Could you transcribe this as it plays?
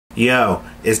Yo,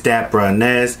 it's that bruh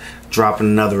Nez dropping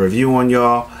another review on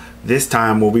y'all. This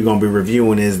time what we're gonna be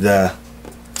reviewing is the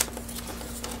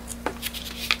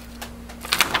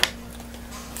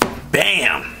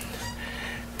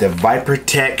the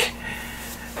Vipertek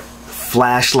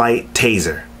flashlight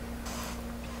taser.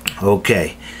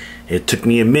 Okay, it took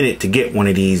me a minute to get one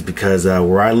of these because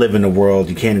where I live in the world,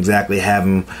 you can't exactly have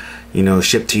them, you know,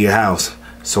 shipped to your house.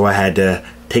 So I had to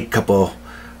take a couple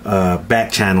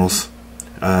back channels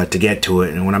to get to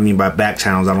it. And what I mean by back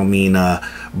channels, I don't mean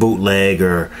bootleg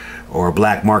or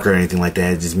black market or anything like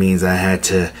that. It just means I had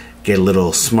to get a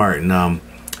little smart, and I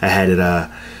had it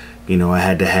you know, I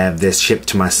had to have this shipped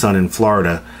to my son in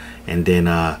Florida, and then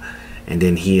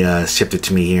he shipped it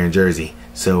to me here in Jersey.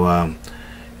 So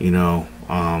you know,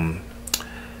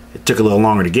 it took a little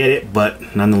longer to get it,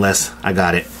 but nonetheless I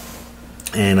got it,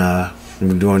 and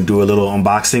I'm going to do a little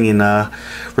unboxing and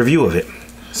review of it.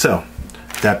 So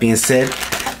that being said,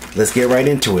 let's get right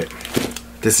into it.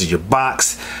 This is your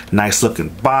box. Nice looking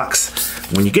box.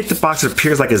 When you get the box, it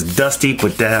appears like it's dusty,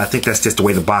 but I think that's just the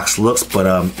way the box looks. But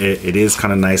it is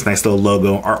kind of nice. Nice little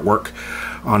logo artwork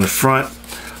on the front.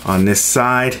 On this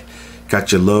side,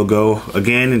 got your logo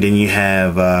again, and then you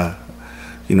have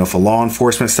you know, for law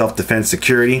enforcement, self-defense,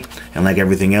 security, and like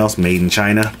everything else, made in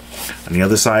China. On the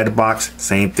other side of the box,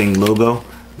 same thing, logo.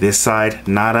 This side,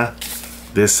 nada.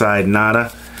 This side,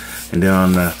 nada. And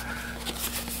then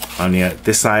on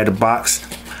this side of the box,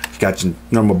 you got your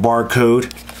normal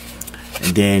barcode,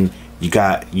 and then you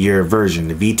got your version,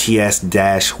 the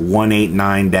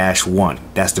VTS-189-1.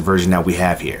 That's the version that we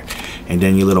have here. And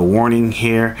then your little warning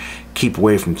here: keep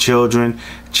away from children.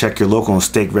 Check your local and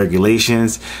state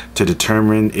regulations to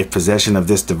determine if possession of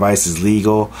this device is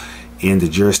legal in the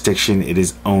jurisdiction it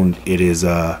is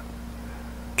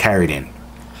carried in.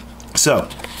 So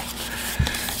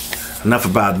enough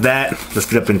about that. Let's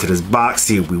get up into this box,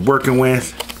 see what we're working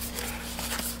with.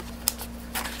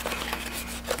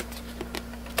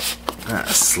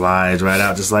 Slides right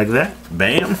out just like that.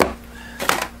 Bam.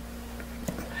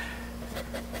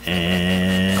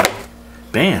 And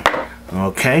bam.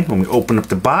 Okay, when we open up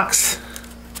the box,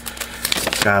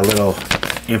 got a little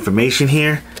information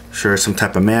here. Sure, some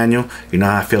type of manual. You know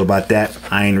how I feel about that.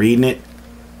 I ain't reading it,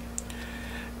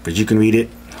 but you can read it.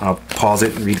 I'll pause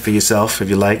it and read it for yourself if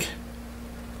you like.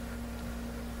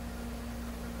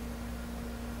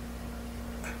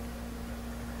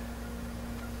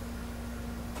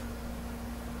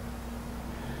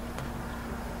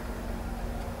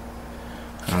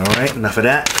 Alright, enough of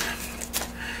that.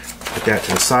 Put that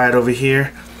to the side over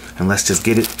here, and let's just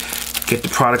get the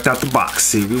product out the box.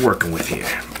 See what we're working with here.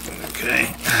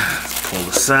 Okay, pull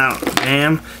this out.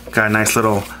 Bam. Got a nice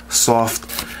little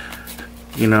soft,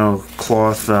 you know,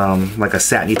 cloth, like a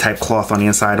satiny type cloth on the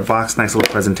inside of the box. Nice little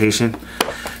presentation.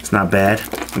 It's not bad.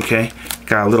 Okay,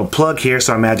 got a little plug here,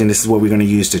 so I imagine this is what we're going to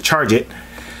use to charge it.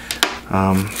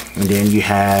 And then you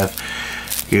have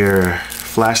your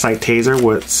flashlight taser,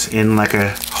 what's in like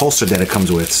a holster that it comes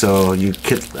with. So you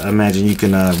could imagine you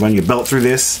can run your belt through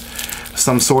this of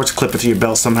some sorts, clip it to your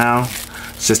belt somehow.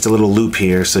 It's just a little loop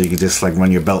here, so you can just like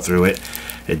run your belt through it.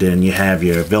 And then you have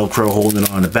your Velcro holding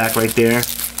it on the back right there,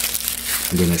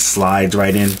 and then it slides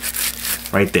right in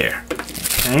right there.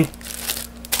 Okay,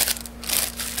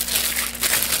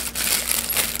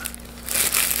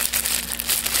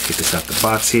 get this out the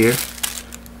box here,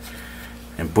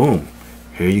 and boom,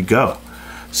 here you go.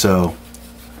 So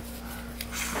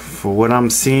for what I'm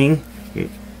seeing,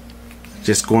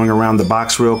 just going around the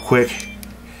box real quick,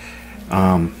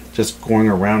 just going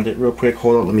around it real quick.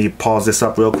 Hold on, let me pause this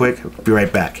up real quick. I'll be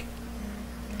right back.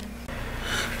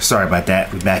 Sorry about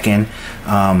that. We're back in.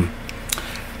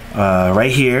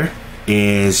 Right here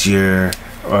is your,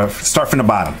 start from the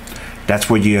bottom. That's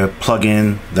where you plug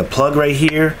in the plug right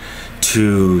here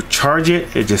to charge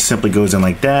it. It just simply goes in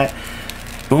like that.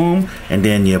 Boom, and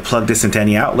then you plug this into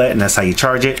any outlet, and that's how you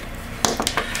charge it.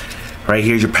 Right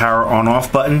here's your power on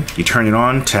off button. You turn it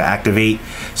on to activate,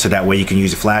 so that way you can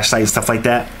use a flashlight and stuff like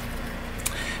that.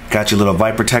 Got your little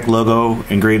Vipertek logo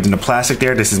engraved in the plastic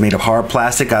there. This is made of hard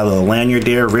plastic. Got a little lanyard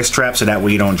there, wrist strap, so that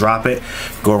way you don't drop it.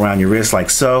 Go around your wrist like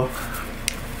so.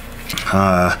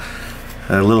 A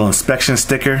little inspection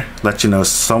sticker, let you know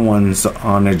someone's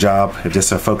on their job. If this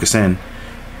will focus in,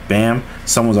 bam,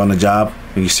 someone's on the job.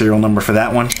 Your serial number for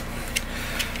that one.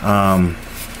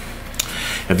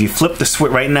 If you flip the switch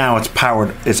right now, it's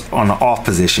powered. It's on the off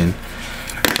position.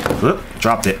 Whoop,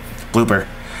 dropped it. Blooper.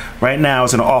 Right now,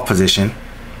 it's in the off position.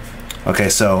 Okay,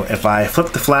 so if I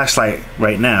flip the flashlight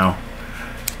right now,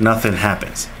 nothing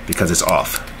happens because it's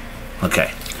off.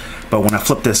 Okay, but when I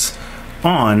flip this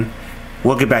on,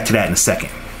 we'll get back to that in a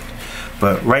second.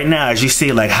 But right now, as you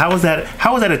see, like, how is that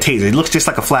a taser? It looks just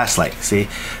like a flashlight, see?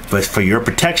 But for your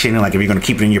protection, like if you're gonna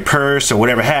keep it in your purse or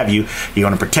whatever have you, you're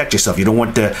gonna protect yourself. You don't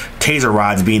want the taser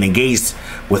rods being engaged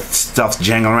with stuff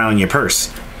jangling around in your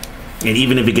purse. And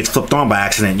even if it gets flipped on by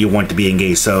accident, you want it to be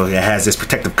engaged. So it has this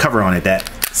protective cover on it that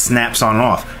snaps on and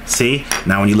off. See?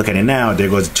 Now when you look at it now, there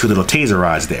goes 2 little taser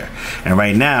rods there. And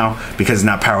right now, because it's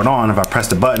not powered on, if I press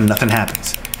the button, nothing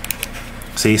happens.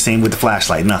 See? Same with the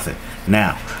flashlight, nothing.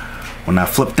 Now, when I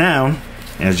flip down,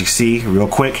 as you see, real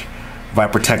quick,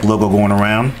 Vipertek logo going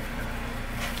around.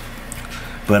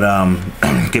 But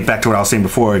get back to what I was saying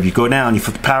before. If you go down, you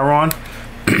flip the power on,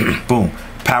 boom,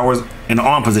 power's in the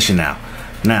on position now.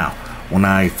 Now, when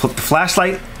I flip the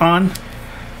flashlight on,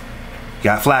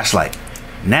 got flashlight.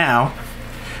 Now,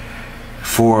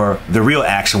 for the real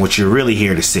action, what you're really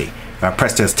here to see. If I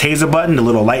press this taser button, the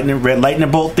little red lightning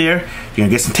bolt there, you're gonna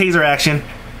get some taser action,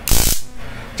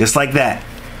 just like that.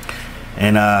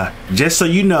 And just so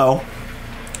you know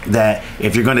that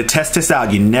if you're gonna test this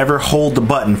out, you never hold the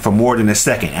button for more than a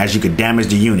second, as you could damage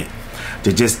the unit.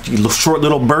 To just short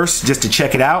little bursts just to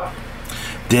check it out.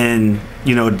 Then,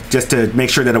 you know, just to make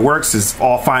sure that it works is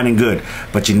all fine and good.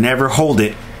 But you never hold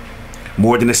it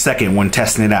more than a second when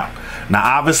testing it out.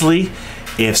 Now, obviously,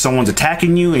 if someone's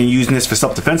attacking you and you're using this for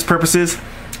self-defense purposes,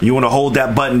 you want to hold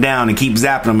that button down and keep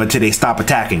zapping them until they stop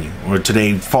attacking you or until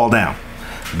they fall down.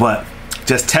 But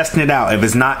just testing it out, if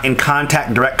it's not in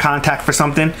contact, direct contact for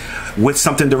something, with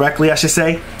something directly, I should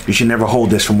say, you should never hold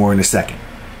this for more than a second.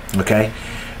 Okay?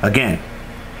 Again,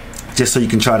 just so you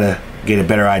can try to get a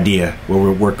better idea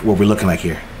what we're looking like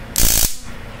here.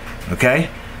 Okay?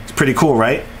 It's pretty cool,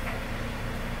 right?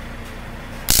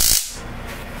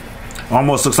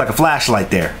 Almost looks like a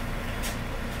flashlight there.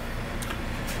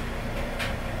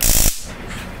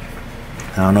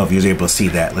 I don't know if you was able to see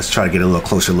that. Let's try to get a little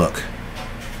closer look.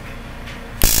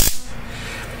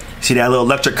 See that little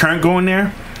electric current going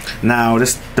there? Now,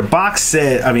 the box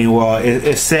said, I mean, well,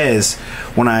 it says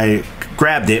when I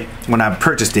grabbed it, when I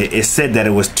purchased it, it said that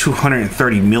it was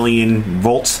 230 million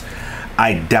volts.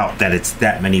 I doubt that it's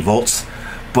that many volts,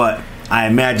 but I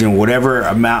imagine whatever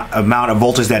amount of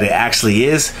voltage that it actually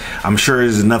is, I'm sure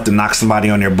is enough to knock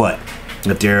somebody on their butt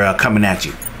if they're coming at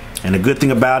you. And the good thing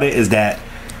about it is that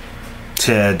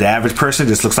to the average person,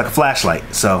 this looks like a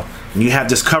flashlight. So when you have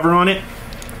this cover on it,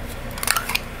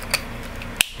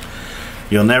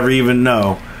 you'll never even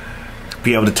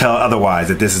be able to tell otherwise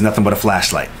that this is nothing but a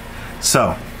flashlight.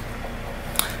 So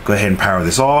go ahead and power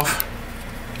this off.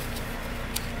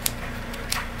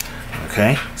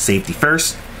 Okay, safety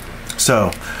first.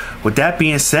 So with that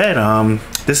being said,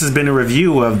 this has been a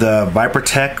review of the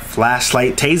Vipertek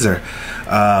flashlight taser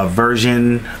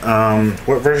version.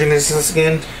 What version is this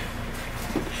again?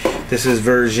 This is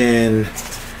version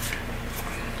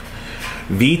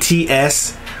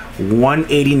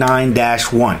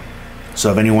VTS-189-1.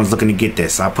 So if anyone's looking to get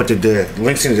this, I'll put the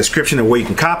links in the description of where you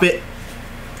can cop it.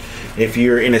 If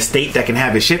you're in a state that can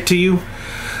have it shipped to you,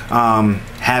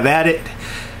 have at it.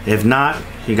 If not,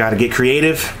 you got to get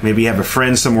creative. Maybe you have a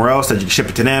friend somewhere else that you can ship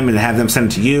it to them and have them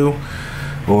send it to you,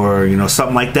 or you know,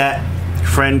 something like that.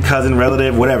 Friend, cousin,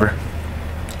 relative, whatever.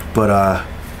 But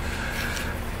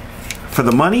for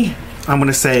the money, I'm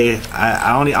gonna say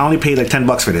I only paid like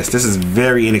 $10 for this. This is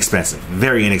very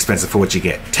inexpensive for what you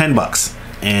get. $10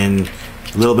 and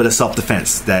a little bit of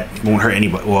self-defense that won't hurt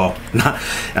anybody. Well,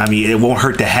 I mean, it won't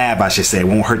hurt to have, I should say. It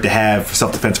won't hurt to have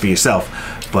self-defense for yourself,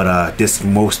 but this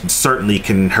most certainly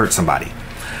can hurt somebody.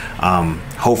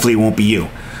 Hopefully it won't be you.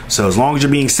 So as long as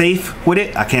you're being safe with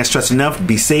it, I can't stress enough,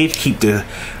 be safe. Keep the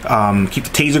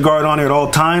taser guard on it at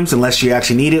all times unless you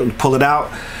actually need it. Pull it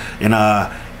out,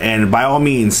 and by all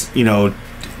means, you know,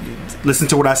 listen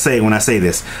to what I say when I say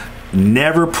this.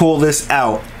 Never pull this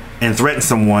out and threaten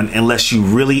someone unless you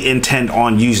really intend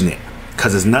on using it,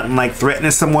 because it's nothing like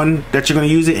threatening someone that you're going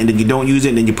to use it and then you don't use it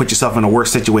and then you put yourself in a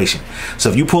worse situation. So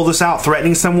if you pull this out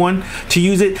threatening someone to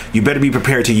use it, you better be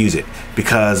prepared to use it,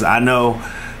 because I know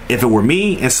if it were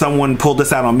me and someone pulled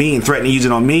this out on me and threatened to use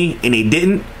it on me and they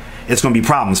didn't, it's going to be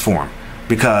problems for them,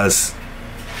 because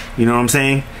you know what I'm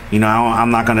saying. You know, I'm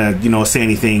not gonna, you know, say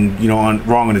anything, you know,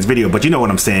 wrong in this video, but you know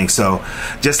what I'm saying. So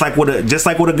just like with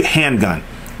a handgun,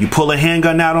 you pull a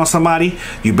handgun out on somebody,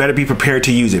 you better be prepared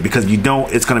to use it, because if you don't,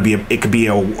 it could be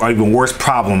a even worse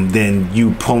problem than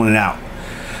you pulling it out.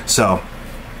 So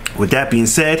with that being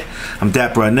said, I'm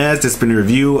Dapper Inez. This has been a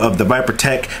review of the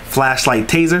Vipertek flashlight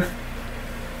taser,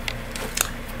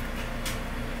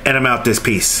 and I'm out this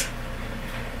piece.